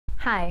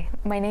Hi,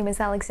 my name is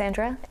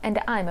Alexandra,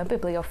 and I'm a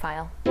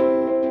bibliophile.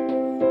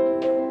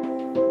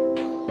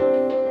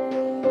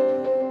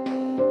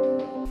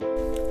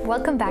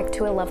 Welcome back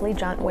to a lovely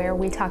jaunt where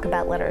we talk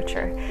about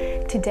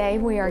literature. Today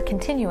we are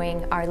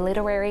continuing our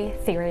literary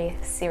theory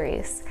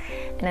series,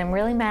 and I'm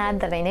really mad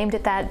that I named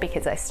it that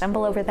because I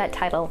stumble over that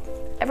title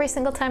every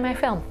single time I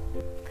film.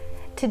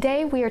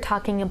 Today we are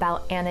talking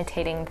about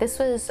annotating. This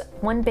was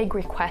one big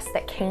request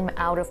that came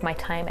out of my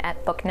time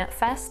at BookNet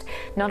Fest.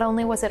 Not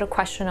only was it a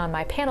question on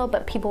my panel,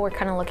 but people were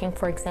kind of looking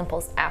for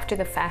examples after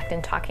the fact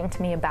and talking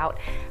to me about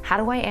how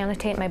do I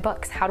annotate my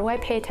books? How do I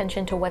pay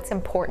attention to what's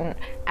important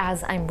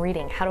as I'm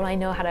reading? How do I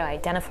know how to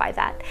identify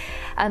that?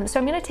 So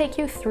I'm going to take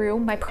you through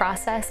my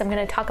process. I'm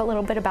going to talk a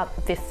little bit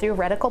about the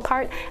theoretical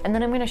part, and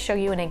then I'm going to show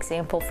you an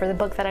example for the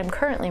book that I'm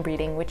currently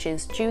reading, which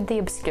is Jude the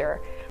Obscure.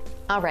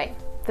 All right.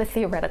 The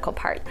theoretical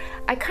part.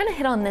 I kind of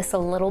hit on this a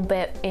little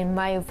bit in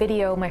my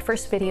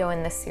first video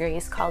in this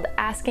series called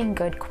Asking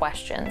Good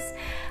Questions.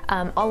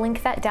 I'll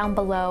link that down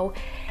below.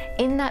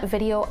 In that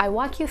video, I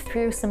walk you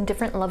through some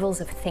different levels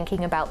of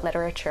thinking about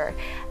literature.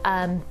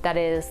 That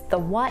is the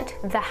what,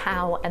 the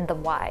how, and the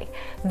why.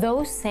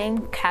 Those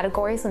same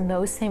categories and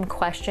those same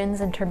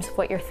questions in terms of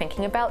what you're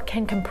thinking about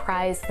can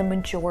comprise the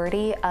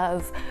majority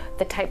of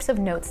the types of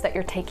notes that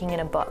you're taking in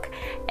a book.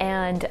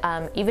 And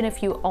even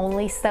if you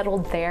only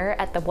settled there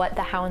at the what,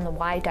 the how, and the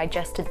why,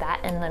 digested that,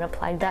 and then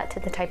applied that to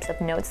the types of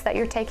notes that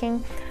you're taking,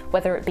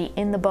 whether it be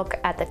in the book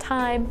at the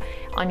time,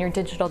 on your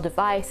digital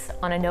device,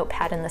 on a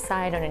notepad in the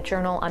side, on a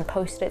journal, on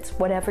Post-its,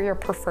 whatever your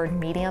preferred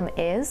medium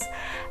is,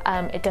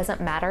 it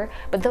doesn't matter,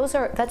 but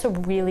that's a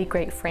really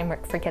great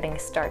framework for getting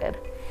started.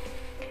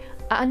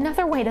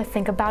 Another way to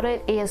think about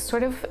it is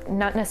sort of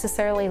not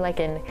necessarily like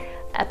in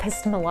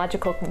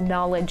epistemological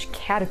knowledge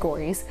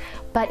categories,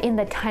 but in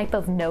the type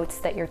of notes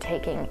that you're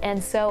taking.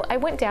 And so I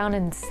went down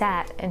and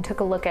sat and took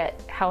a look at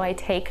how I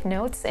take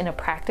notes in a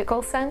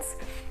practical sense.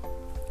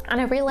 And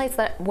I realized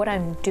that what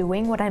I'm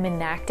doing, what I'm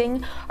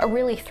enacting, are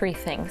really three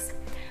things.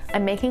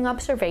 I'm making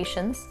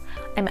observations,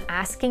 I'm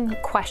asking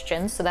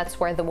questions, so that's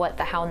where the what,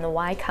 the how, and the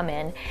why come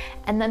in,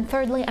 and then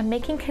thirdly, I'm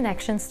making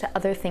connections to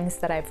other things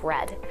that I've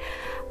read.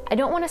 I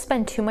don't want to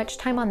spend too much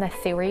time on the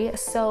theory,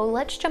 so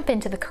let's jump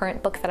into the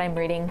current book that I'm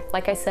reading.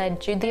 Like I said,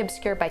 Jude the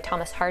Obscure by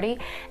Thomas Hardy,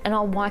 and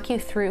I'll walk you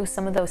through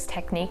some of those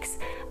techniques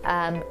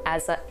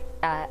as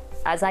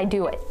I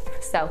do it.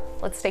 So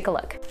let's take a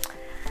look.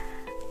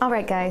 All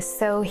right, guys,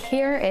 so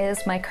here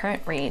is my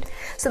current read.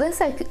 So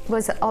this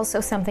was also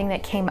something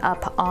that came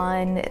up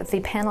on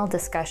the panel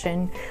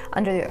discussion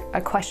under a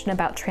question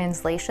about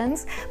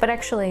translations, but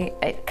actually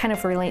it kind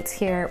of relates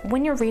here.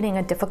 When you're reading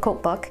a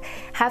difficult book,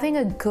 having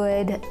a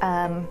good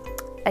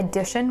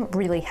edition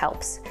really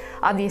helps.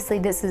 Obviously,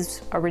 this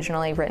is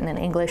originally written in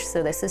English,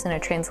 so this isn't a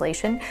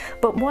translation,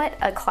 but what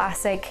a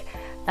classic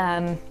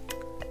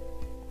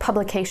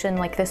publication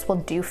like this will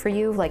do for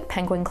you, like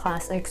Penguin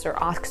Classics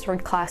or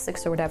Oxford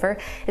Classics or whatever,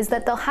 is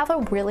that they'll have a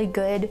really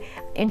good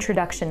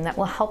introduction that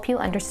will help you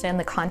understand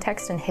the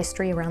context and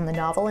history around the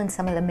novel and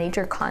some of the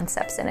major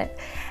concepts in it.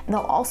 And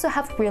they'll also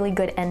have really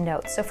good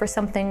endnotes. So for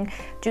something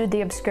Jude the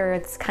Obscure,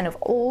 it's kind of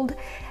old,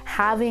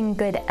 having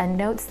good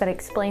endnotes that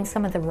explain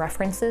some of the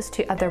references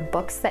to other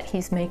books that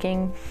he's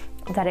making,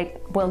 that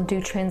it will do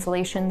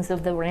translations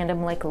of the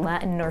random like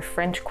Latin or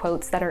French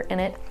quotes that are in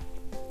it.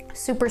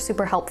 Super,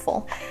 super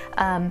helpful.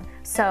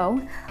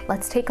 So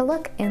let's take a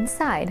look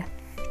inside.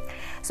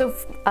 So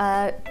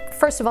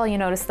first of all, you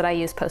notice that I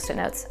use Post-it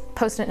notes.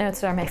 Post-it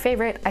notes are my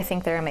favorite. I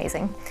think they're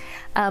amazing.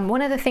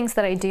 One of the things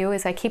that I do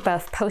is I keep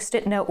a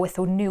Post-it note with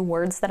new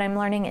words that I'm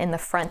learning in the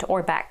front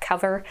or back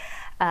cover.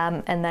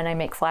 And then I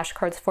make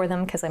flashcards for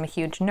them because I'm a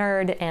huge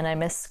nerd and I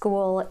miss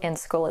school, and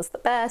school is the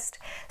best.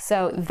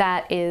 So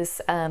that is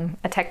a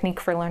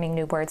technique for learning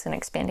new words and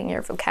expanding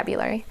your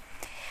vocabulary.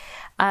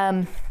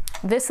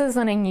 This is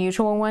an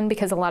unusual one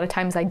because a lot of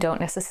times I don't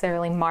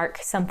necessarily mark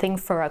something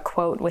for a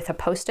quote with a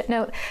Post-it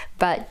note,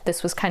 but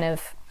this was kind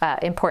of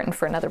important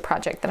for another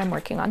project that I'm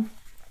working on.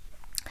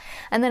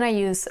 And then I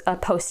use a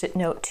Post-it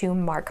note to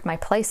mark my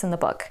place in the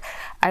book.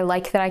 I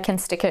like that I can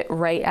stick it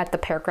right at the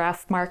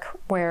paragraph mark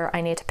where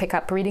I need to pick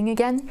up reading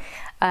again.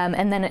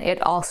 And then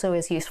it also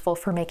is useful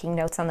for making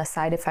notes on the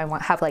side if I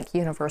have like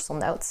universal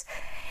notes.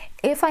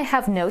 If I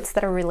have notes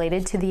that are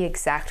related to the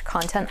exact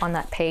content on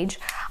that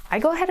page, I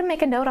go ahead and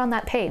make a note on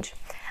that page.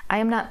 I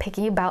am not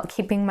picky about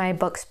keeping my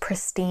books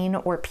pristine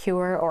or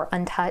pure or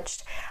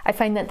untouched. I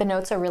find that the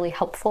notes are really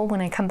helpful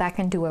when I come back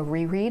and do a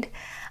reread.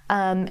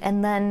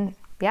 And then,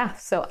 yeah,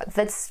 so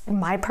that's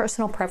my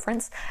personal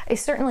preference. I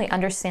certainly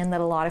understand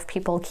that a lot of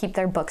people keep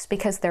their books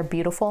because they're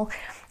beautiful,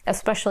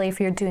 especially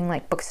if you're doing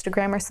like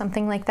Bookstagram or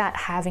something like that,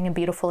 having a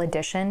beautiful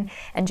edition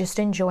and just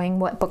enjoying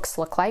what books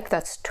look like.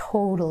 That's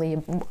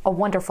totally a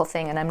wonderful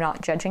thing, and I'm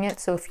not judging it.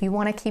 So if you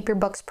want to keep your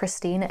books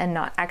pristine and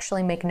not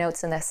actually make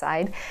notes in the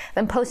side,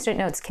 then Post-it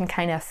notes can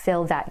kind of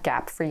fill that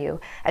gap for you.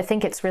 I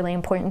think it's really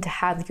important to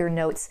have your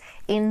notes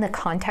in the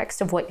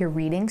context of what you're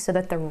reading so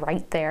that they're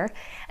right there.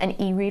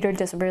 An e-reader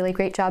does a really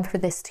great job for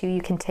this too.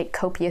 You can take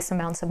copious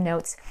amounts of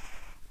notes.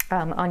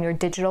 on your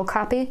digital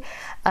copy.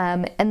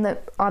 And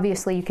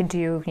obviously you could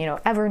do,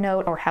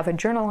 Evernote or have a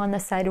journal on the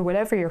side or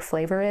whatever your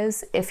flavor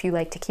is if you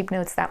like to keep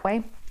notes that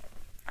way.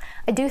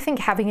 I do think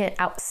having it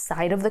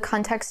outside of the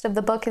context of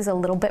the book is a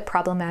little bit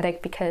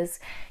problematic because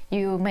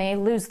you may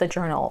lose the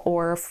journal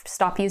or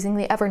stop using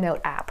the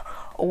Evernote app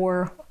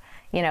or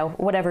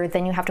whatever,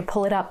 then you have to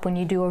pull it up when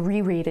you do a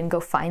reread and go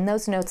find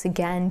those notes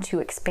again to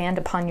expand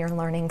upon your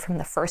learning from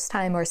the first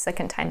time or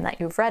second time that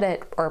you've read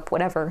it, or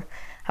whatever,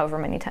 however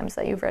many times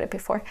that you've read it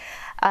before.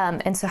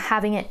 And so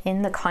having it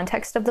in the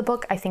context of the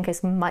book, I think,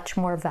 is much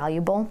more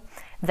valuable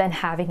than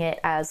having it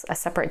as a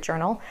separate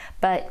journal.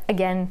 But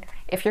again,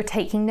 if you're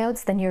taking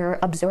notes, then you're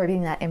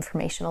absorbing that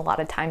information a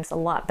lot of times a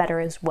lot better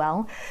as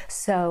well.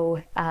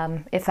 So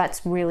if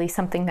that's really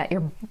something that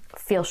you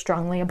feel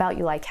strongly about,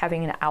 you like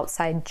having an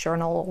outside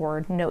journal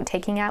or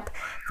note-taking app,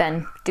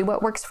 then do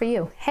what works for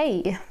you.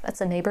 Hey,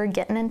 that's a neighbor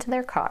getting into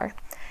their car.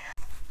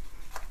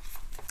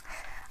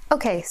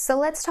 Okay, so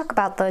let's talk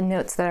about the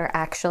notes that are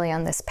actually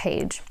on this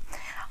page.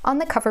 On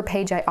the cover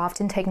page, I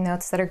often take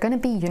notes that are going to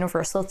be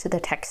universal to the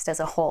text as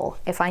a whole.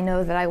 If I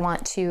know that I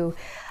want to,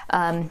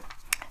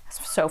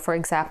 so for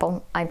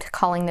example, I'm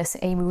calling this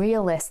a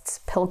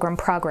realist's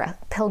Pilgrim's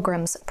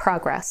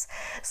Progress.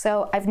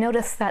 So I've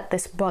noticed that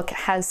this book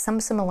has some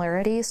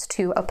similarities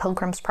to A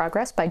Pilgrim's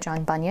Progress by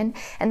John Bunyan,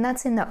 and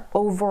that's in the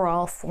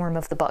overall form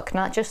of the book,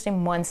 not just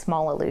in one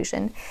small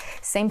allusion.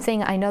 Same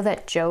thing, I know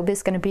that Job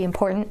is going to be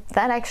important.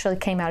 That actually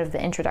came out of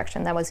the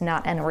introduction. That was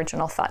not an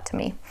original thought to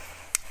me.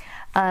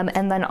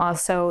 And then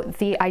also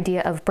the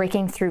idea of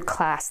breaking through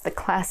class. The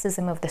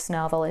classism of this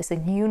novel is a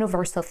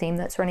universal theme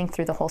that's running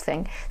through the whole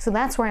thing. So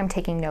that's where I'm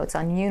taking notes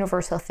on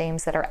universal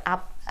themes that are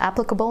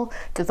applicable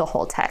to the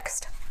whole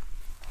text.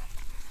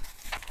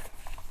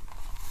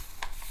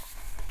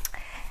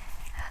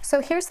 So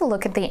here's a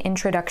look at the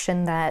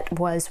introduction that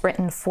was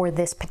written for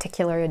this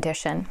particular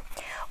edition.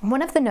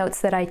 One of the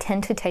notes that I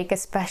tend to take,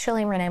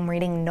 especially when I'm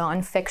reading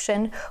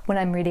nonfiction, when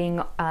I'm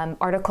reading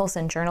articles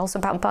and journals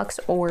about books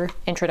or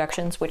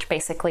introductions, which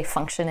basically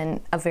function in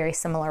a very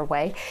similar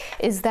way,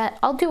 is that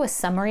I'll do a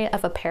summary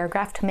of a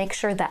paragraph to make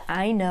sure that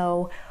I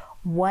know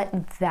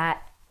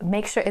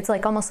it's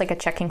like almost like a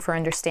checking for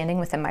understanding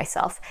within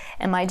myself.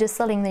 Am I just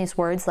letting these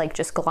words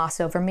just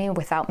gloss over me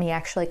without me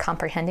actually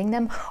comprehending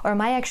them? Or am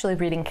I actually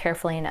reading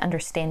carefully and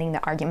understanding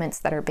the arguments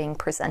that are being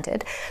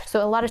presented?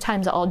 So a lot of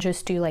times I'll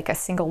just do a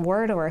single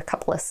word or a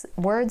couple of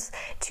words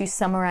to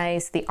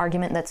summarize the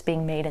argument that's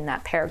being made in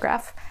that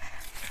paragraph.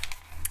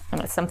 And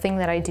it's something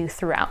that I do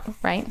throughout,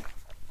 right?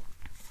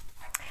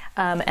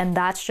 And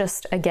that's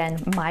just,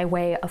 again, my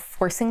way of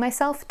forcing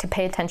myself to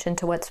pay attention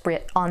to what's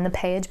written on the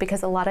page,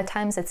 because a lot of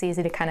times it's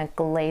easy to kind of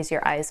glaze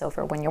your eyes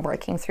over when you're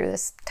working through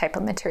this type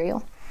of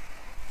material.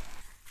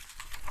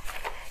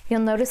 You'll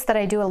notice that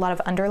I do a lot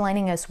of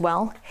underlining as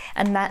well,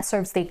 and that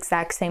serves the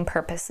exact same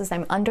purpose, as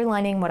I'm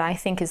underlining what I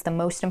think is the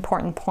most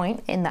important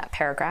point in that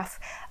paragraph.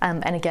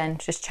 And again,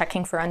 just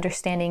checking for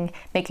understanding,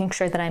 making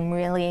sure that I'm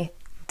really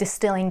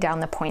distilling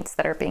down the points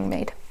that are being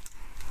made.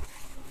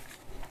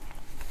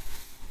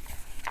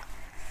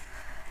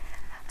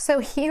 So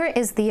here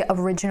is the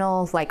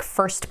original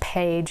first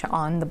page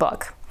on the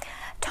book.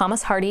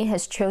 Thomas Hardy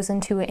has chosen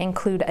to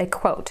include a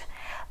quote,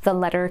 "The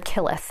letter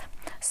killeth."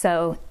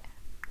 So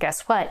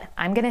guess what?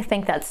 I'm going to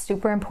think that's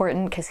super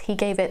important because he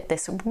gave it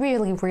this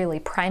really, really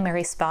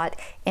primary spot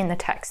in the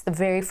text, the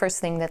very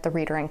first thing that the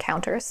reader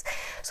encounters.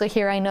 So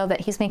here I know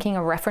that he's making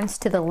a reference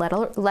to the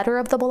letter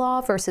of the law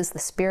versus the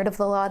spirit of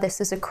the law.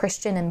 This is a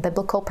Christian and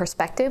biblical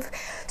perspective.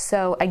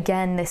 So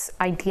again, this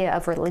idea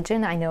of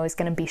religion I know is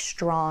going to be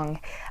strong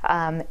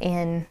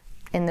in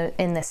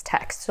this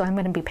text. So I'm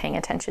going to be paying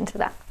attention to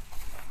that.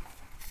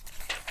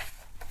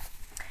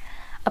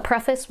 A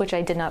preface, which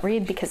I did not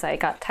read because I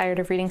got tired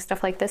of reading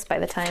stuff like this by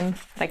the time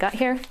I got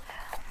here.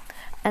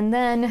 And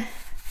then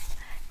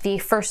the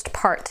first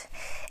part,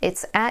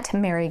 it's at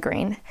Mary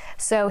Green.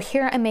 So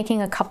here I'm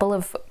making a couple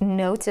of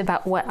notes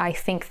about what I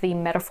think the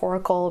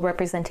metaphorical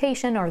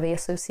representation or the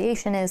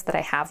association is that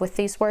I have with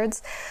these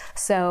words.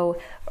 So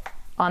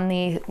on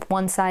the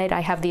one side, I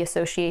have the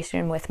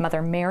association with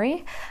Mother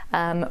Mary,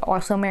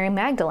 also Mary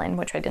Magdalene,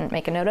 which I didn't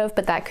make a note of,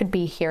 but that could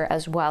be here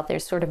as well.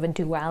 There's sort of a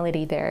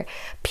duality there.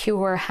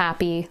 Pure,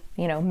 happy,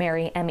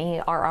 Mary,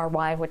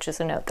 M-E-R-R-Y, which is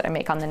a note that I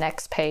make on the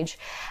next page.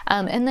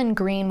 And then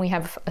green, we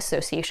have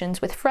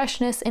associations with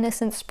freshness,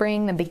 innocent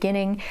spring, the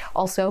beginning,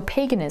 also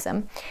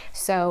paganism.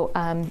 So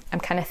I'm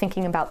kind of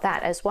thinking about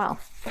that as well.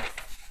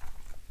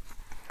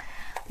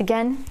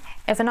 Again,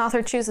 if an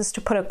author chooses to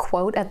put a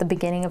quote at the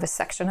beginning of a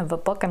section of a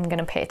book, I'm going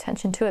to pay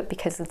attention to it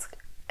because it's,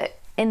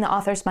 in the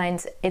author's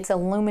minds, it's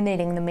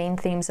illuminating the main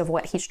themes of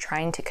what he's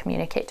trying to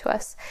communicate to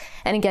us.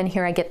 And again,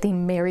 here I get the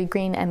Mary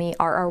Green,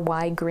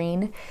 M-E-R-R-Y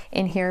green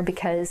in here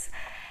because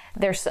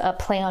there's a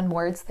play on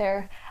words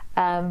there.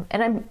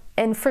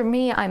 And for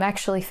me, I'm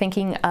actually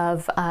thinking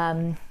of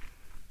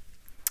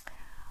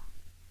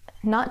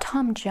not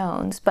Tom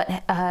Jones,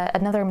 but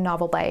another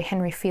novel by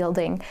Henry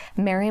Fielding.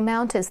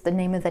 Marymount is the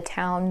name of the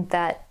town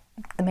that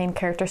the main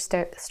character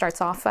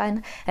starts off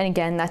on. And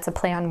again, that's a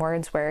play on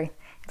words where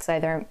it's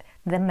either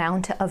the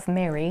Mount of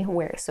Mary,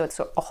 so it's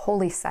a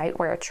holy site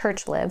where a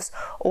church lives,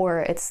 or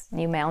it's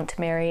New Mount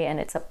Mary and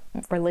it's a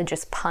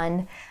religious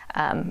pun.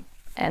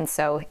 And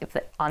so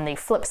on the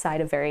flip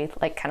side, a very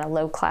like kind of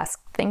low class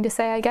thing to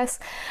say, I guess,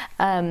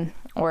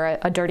 or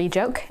a dirty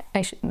joke.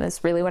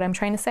 That's really what I'm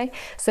trying to say.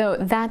 So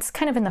that's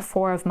kind of in the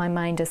fore of my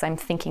mind as I'm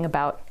thinking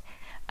about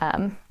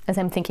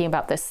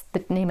this,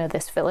 the name of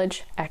this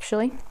village,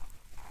 actually.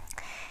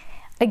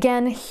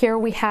 Again, here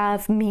we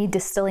have me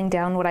distilling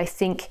down what I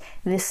think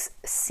this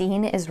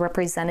scene is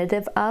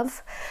representative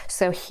of.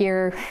 So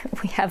here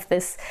we have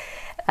this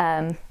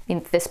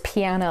this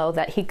piano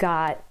that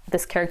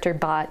this character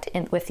bought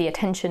with the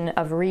intention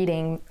of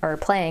reading or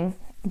playing,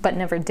 but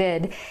never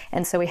did.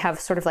 And so we have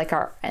sort of like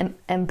our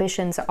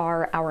ambitions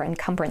are our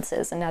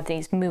encumbrances. And now that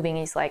he's moving,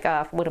 he's like,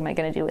 what am I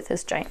going to do with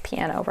this giant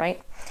piano,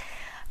 right?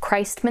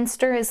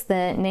 Christminster is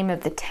the name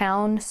of the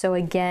town. So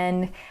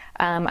again,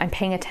 I'm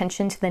paying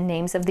attention to the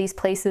names of these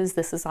places.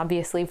 This is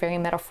obviously very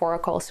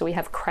metaphorical. So we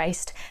have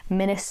Christ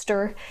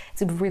Minister.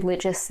 It's a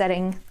religious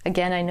setting.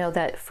 Again, I know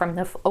that from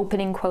the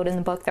opening quote in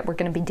the book that we're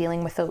going to be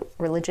dealing with the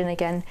religion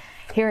again.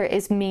 Here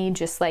is me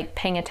just like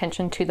paying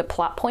attention to the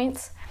plot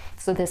points.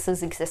 So this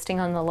is existing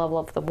on the level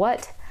of the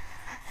what.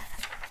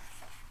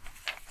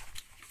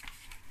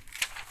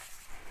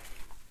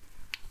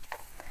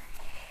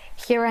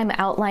 Here I'm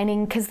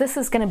outlining, because this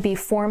is going to be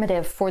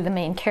formative for the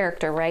main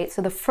character, right?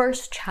 So the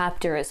first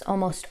chapter is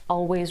almost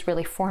always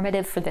really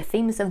formative for the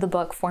themes of the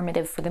book,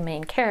 formative for the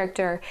main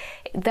character.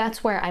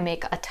 That's where I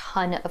make a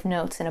ton of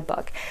notes in a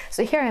book.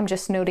 So here I'm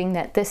just noting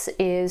that this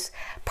is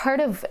part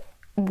of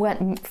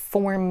what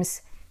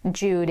forms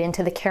Jude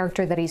into the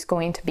character that he's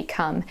going to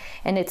become.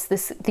 And it's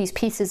these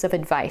pieces of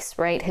advice,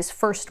 right? His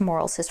first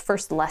morals, his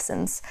first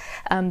lessons,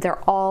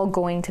 they're all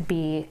going to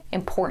be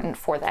important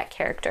for that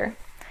character.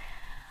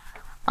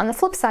 On the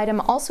flip side,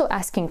 I'm also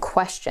asking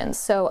questions.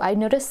 So I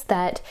noticed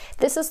that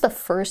this is the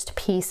first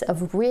piece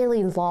of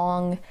really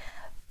long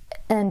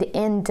and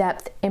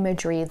in-depth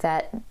imagery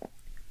that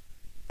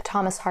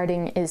Thomas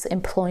Harding is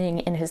employing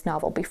in his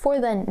novel.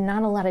 Before then,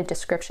 not a lot of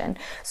description.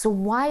 So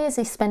why is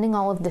he spending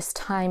all of this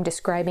time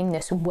describing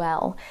this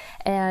well?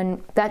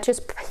 And that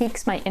just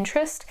piques my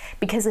interest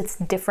because it's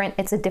different.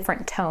 It's a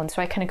different tone.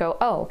 So I kind of go,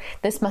 oh,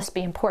 this must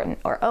be important.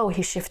 Or, oh,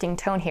 he's shifting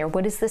tone here.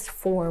 What is this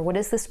for? What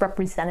is this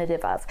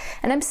representative of?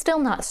 And I'm still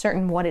not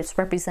certain what it's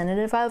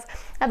representative of.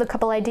 I have a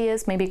couple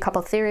ideas, maybe a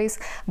couple theories,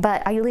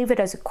 but I leave it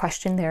as a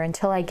question there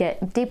until I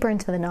get deeper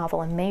into the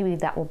novel, and maybe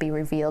that will be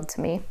revealed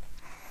to me.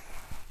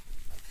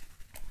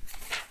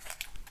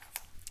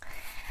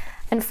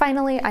 And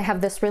finally, I have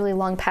this really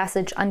long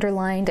passage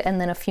underlined and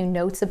then a few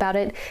notes about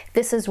it.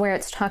 This is where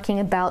it's talking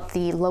about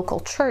the local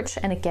church.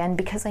 And again,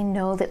 because I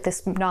know that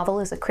this novel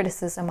is a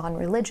criticism on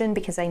religion,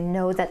 because I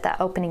know that that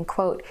opening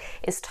quote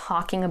is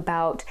talking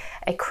about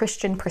a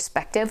Christian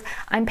perspective,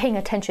 I'm paying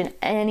attention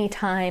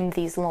anytime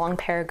these long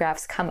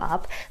paragraphs come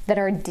up that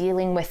are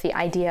dealing with the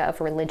idea of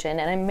religion.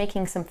 And I'm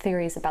making some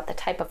theories about the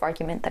type of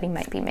argument that he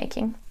might be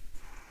making.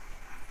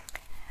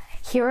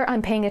 Here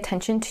I'm paying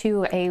attention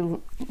to a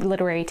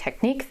literary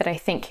technique that I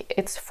think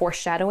it's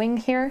foreshadowing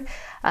here.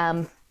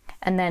 And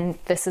then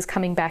this is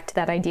coming back to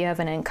that idea of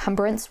an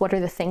encumbrance. What are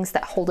the things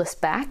that hold us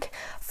back?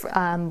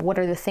 What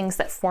are the things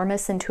that form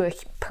us into a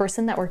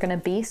person that we're going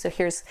to be? So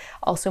here's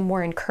also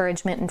more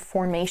encouragement and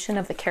formation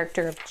of the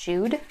character of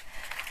Jude.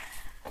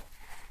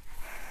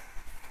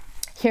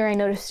 Here I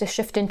noticed a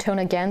shift in tone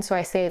again, so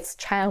I say it's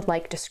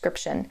childlike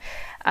description.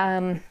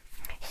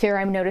 Here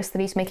I've noticed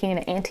that he's making an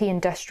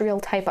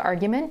anti-industrial type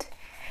argument.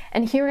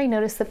 And here I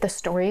notice that the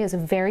story is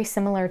very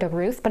similar to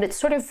Ruth, but it's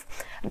sort of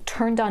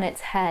turned on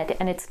its head,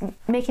 and it's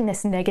making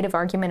this negative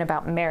argument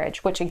about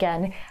marriage, which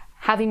again,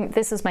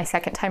 this is my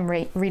second time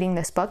reading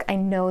this book. I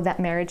know that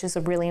marriage is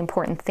a really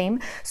important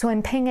theme, so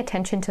I'm paying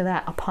attention to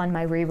that upon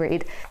my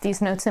reread.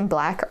 These notes in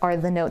black are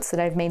the notes that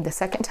I've made the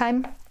second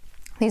time.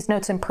 These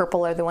notes in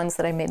purple are the ones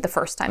that I made the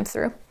first time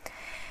through.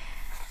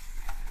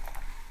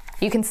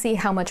 You can see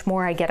how much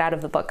more I get out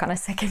of the book on a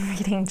second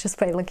reading just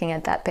by looking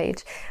at that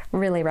page.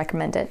 Really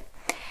recommend it.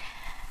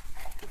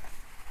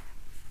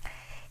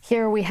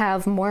 Here we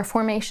have more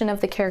formation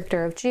of the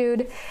character of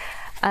Jude.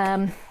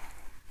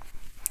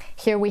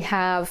 Here we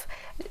have,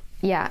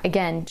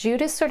 again,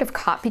 Jude is sort of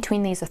caught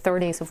between these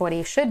authorities of what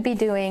he should be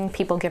doing,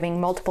 people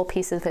giving multiple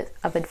pieces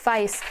of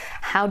advice.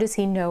 How does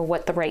he know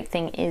what the right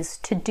thing is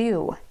to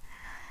do?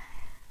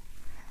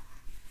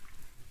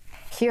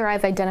 Here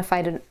I've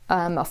identified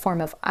a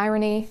form of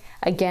irony,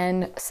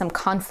 again, some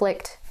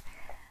conflict.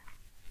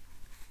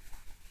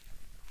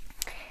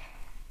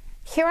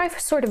 Here I've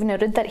sort of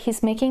noted that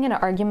he's making an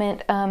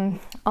argument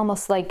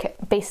almost like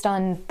based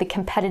on the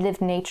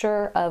competitive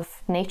nature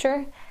of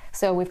nature.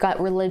 So we've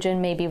got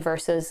religion maybe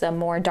versus a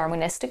more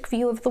Darwinistic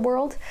view of the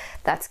world.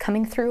 That's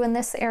coming through in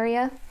this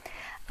area.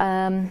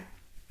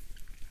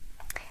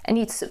 And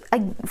it's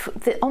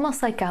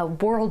almost like a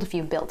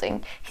worldview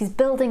building. He's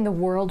building the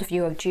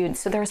worldview of Jude.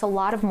 So there's a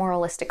lot of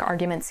moralistic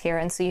arguments here.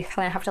 And so you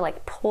kind of have to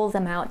like pull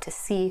them out to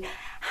see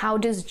how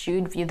does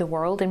Jude view the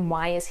world and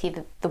why is he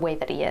the way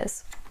that he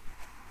is.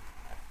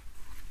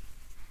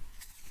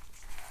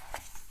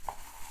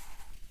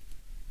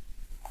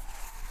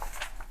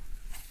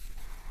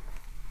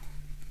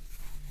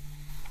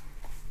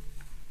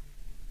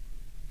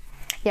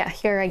 Yeah,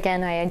 here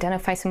again, I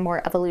identify some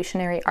more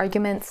evolutionary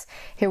arguments.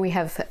 Here we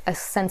have a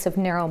sense of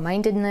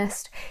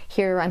narrow-mindedness.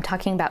 Here I'm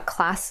talking about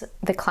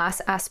the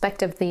class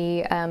aspect of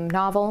the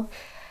novel.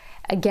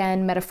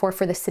 Again, metaphor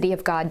for the city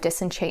of God,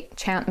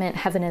 disenchantment,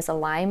 heaven is a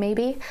lie,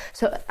 maybe.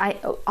 So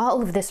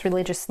all of this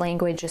religious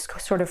language is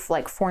sort of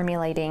like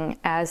formulating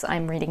as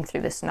I'm reading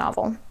through this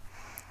novel.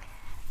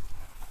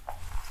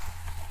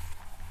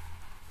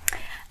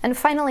 And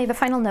finally, the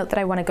final note that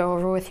I want to go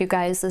over with you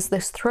guys is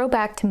this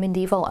throwback to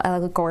medieval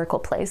allegorical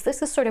plays.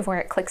 This is sort of where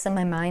it clicks in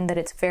my mind that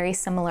it's very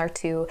similar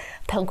to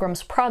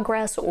Pilgrim's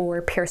Progress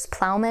or Piers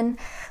Plowman,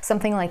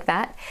 something like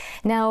that.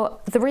 Now,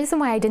 the reason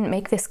why I didn't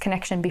make this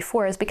connection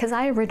before is because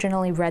I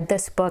originally read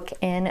this book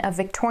in a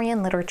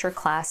Victorian literature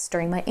class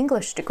during my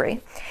English degree.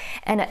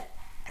 And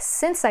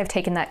since I've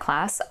taken that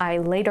class, I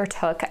later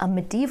took a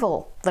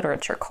medieval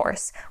literature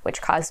course,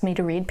 which caused me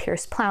to read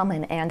Piers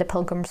Plowman and A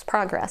Pilgrim's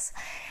Progress.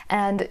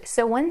 And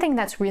so one thing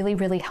that's really,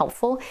 really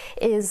helpful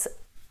is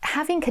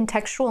having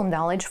contextual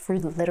knowledge for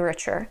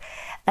literature.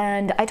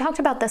 And I talked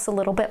about this a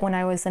little bit when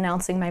I was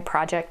announcing my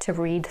project to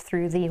read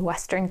through the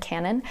Western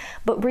canon,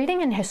 but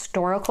reading in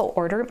historical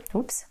order,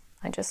 oops,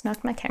 I just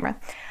knocked my camera.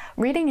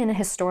 Reading in a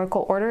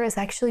historical order is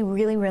actually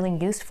really, really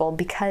useful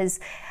because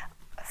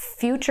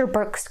future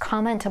books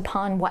comment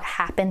upon what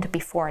happened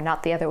before,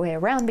 not the other way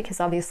around, because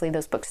obviously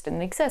those books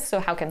didn't exist, so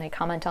how can they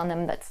comment on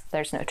them?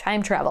 There's no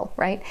time travel,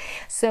 right?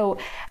 So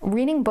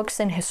reading books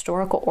in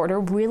historical order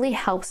really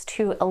helps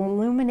to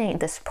illuminate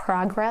this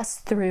progress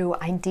through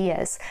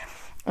ideas.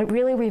 It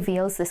really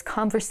reveals this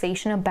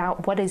conversation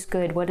about what is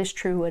good, what is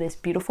true, what is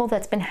beautiful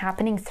that's been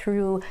happening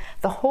through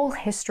the whole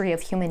history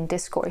of human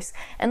discourse.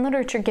 And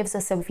literature gives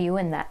us a view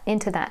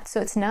into that.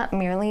 So it's not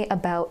merely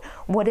about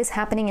what is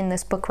happening in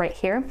this book right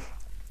here,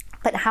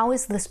 but how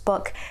is this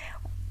book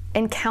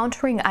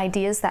encountering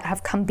ideas that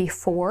have come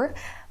before,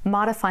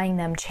 modifying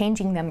them,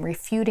 changing them,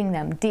 refuting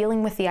them,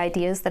 dealing with the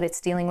ideas that it's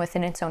dealing with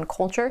in its own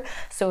culture.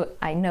 So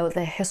I know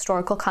the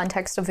historical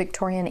context of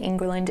Victorian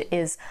England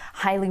is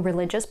highly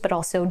religious, but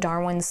also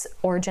Darwin's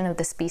Origin of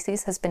the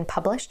Species has been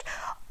published.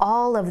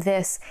 All of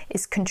this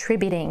is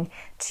contributing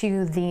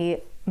to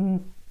the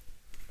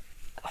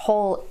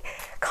whole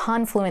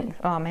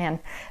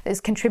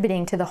is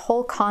contributing to the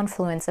whole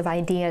confluence of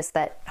ideas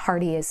that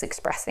Hardy is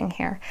expressing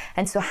here.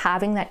 And so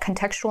having that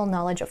contextual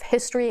knowledge of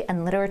history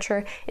and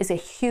literature is a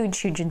huge,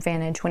 huge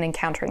advantage when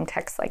encountering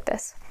texts like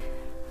this.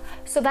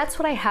 So that's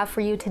what I have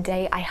for you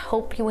today. I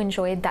hope you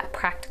enjoyed that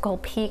practical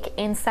peek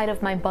inside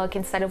of my book,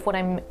 inside of what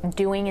I'm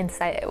doing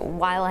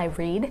while I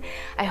read.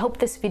 I hope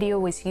this video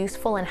was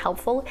useful and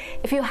helpful.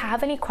 If you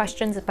have any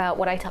questions about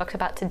what I talked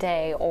about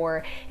today,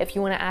 or if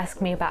you want to ask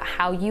me about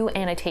how you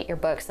annotate your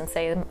books and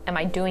say, am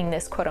I doing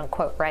this quote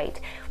unquote right?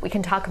 We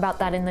can talk about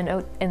that in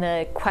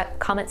the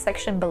comment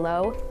section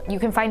below. You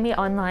can find me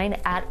online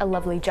at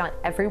alovelyjaunt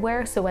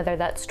everywhere. So whether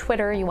that's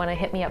Twitter, you want to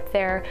hit me up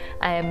there,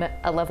 I'm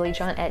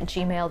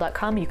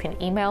alovelyjaunt@gmail.com. You can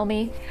email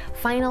me.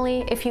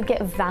 Finally, if you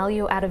get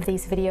value out of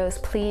these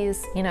videos,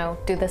 please,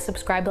 do the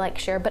subscribe, like,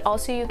 share, but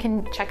also you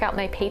can check out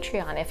my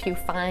Patreon if you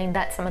find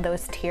that some of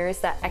those tiers,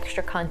 that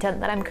extra content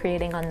that I'm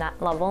creating on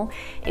that level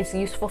is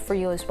useful for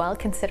you as well.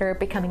 Consider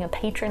becoming a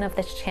patron of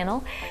this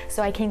channel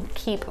so I can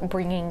keep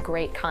bringing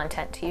great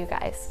content to you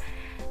guys.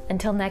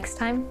 Until next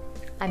time,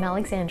 I'm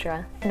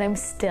Alexandra, and I'm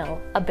still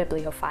a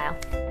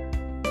bibliophile.